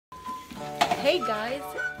Hey guys,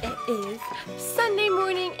 it is Sunday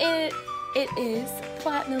morning and it is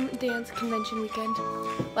Platinum Dance Convention weekend.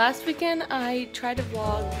 Last weekend I tried to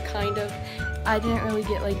vlog, kind of. I didn't really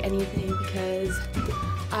get like anything because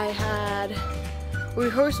I had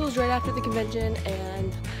rehearsals right after the convention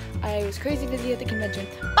and I was crazy busy at the convention.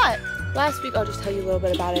 But last week, I'll just tell you a little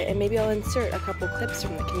bit about it and maybe I'll insert a couple clips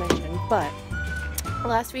from the convention. But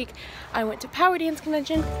last week I went to Power Dance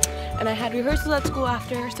Convention and I had rehearsals at school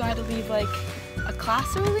after, so I had to leave like a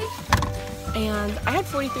class early. And I had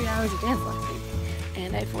 43 hours of dance last week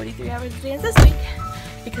and I had 43 hours of dance this week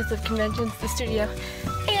because of conventions, the studio,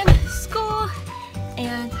 and school.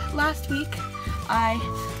 And last week I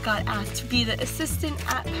got asked to be the assistant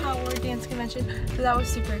at Power Dance Convention, so that was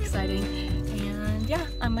super exciting. And yeah,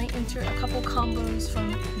 I might insert a couple combos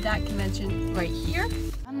from that convention right here.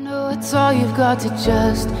 I know it's all you've got to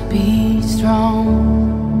just be strong,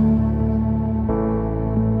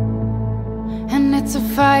 and it's a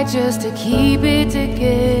fight just to keep it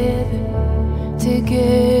together.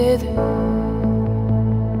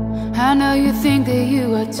 I know you think that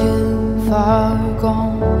you are too far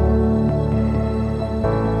gone,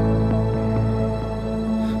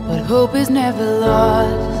 but hope is never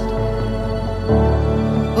lost.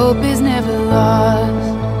 Hope is never lost.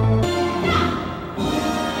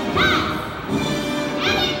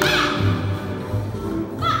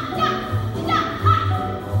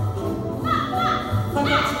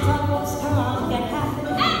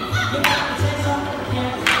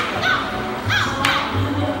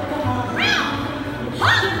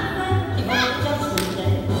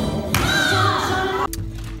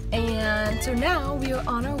 So now we are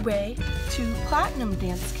on our way to Platinum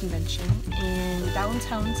Dance Convention in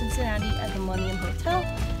downtown Cincinnati at the Millennium Hotel.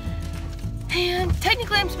 And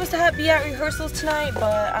technically I'm supposed to be at rehearsals tonight,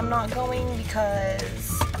 but I'm not going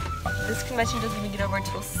because this convention doesn't even get over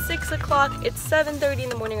until 6 o'clock. It's 7:30 in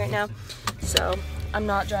the morning right now, so I'm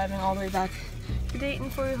not driving all the way back to Dayton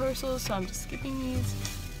for rehearsals, so I'm just skipping these.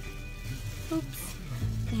 Oops.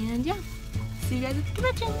 And yeah. See you guys at the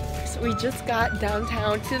convention. So we just got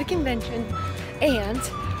downtown to the convention and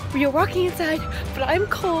we are walking inside, but I'm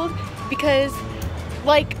cold because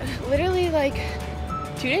like literally like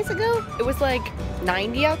 2 days ago it was like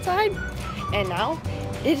 90 outside and now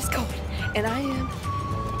it is cold and I am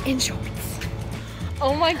in shorts.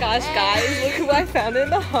 Oh my gosh guys, look who I found in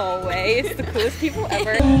the hallway. It's the coolest people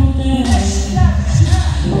ever.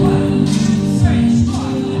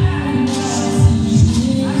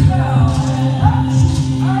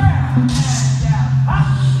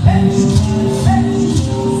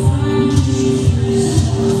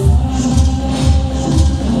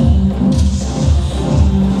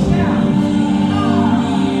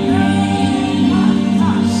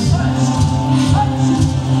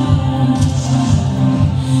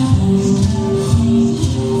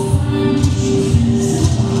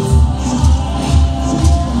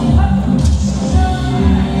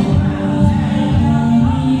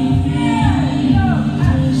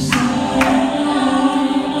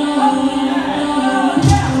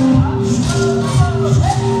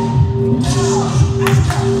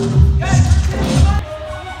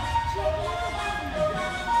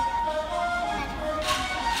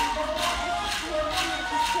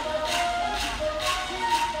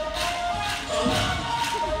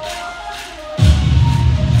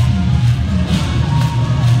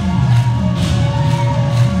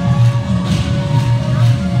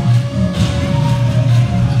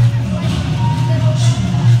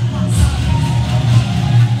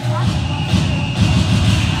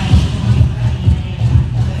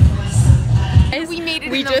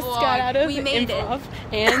 We just got out of improv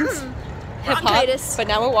and hip-hop, but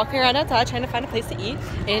now we're walking around outside trying to find a place to eat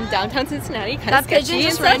in downtown Cincinnati. Kind of sketchy. That pigeon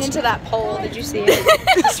just ran into that pole. Did you see it?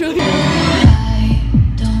 It's really good. I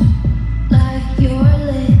don't like your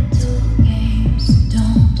little games.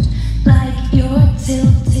 Don't like your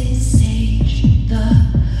tilted stage. The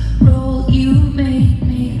role you made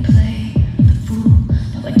me play, the fool.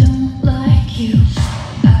 No, I don't like you.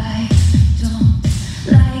 I don't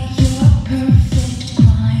like your perfect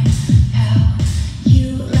crime. How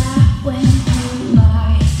you laugh when you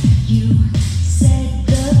lie. You said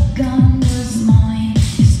the gun was mine.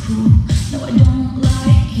 It's cool. No, I don't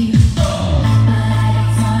like you. But I got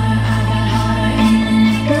smarter, I got harder in the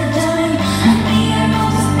nick of time. And me, I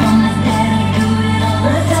rose from the dead, I do it all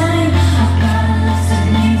the time. I've got a list of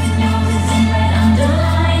names and yours is in red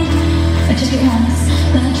underlined. I check it once,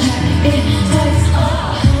 then I check it twice.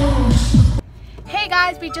 Oh. Hey guys,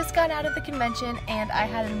 guys, we just got out of the convention and I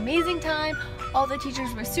had an amazing time. All the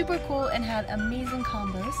teachers were super cool and had amazing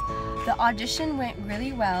combos. The audition went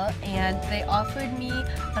really well and they offered me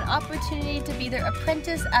an opportunity to be their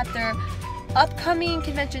apprentice at their upcoming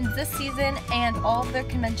conventions this season and all of their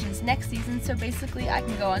conventions next season. So basically I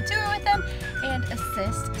can go on tour with them and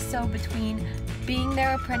assist. So between being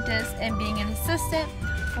their apprentice and being an assistant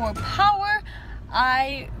for Power,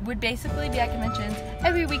 I would basically be at conventions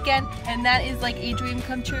every weekend, and that is like a dream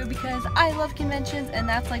come true because I love conventions and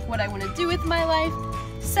that's like what I want to do with my life.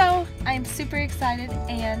 So I'm super excited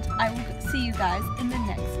and I will see you guys in the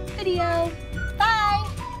next video.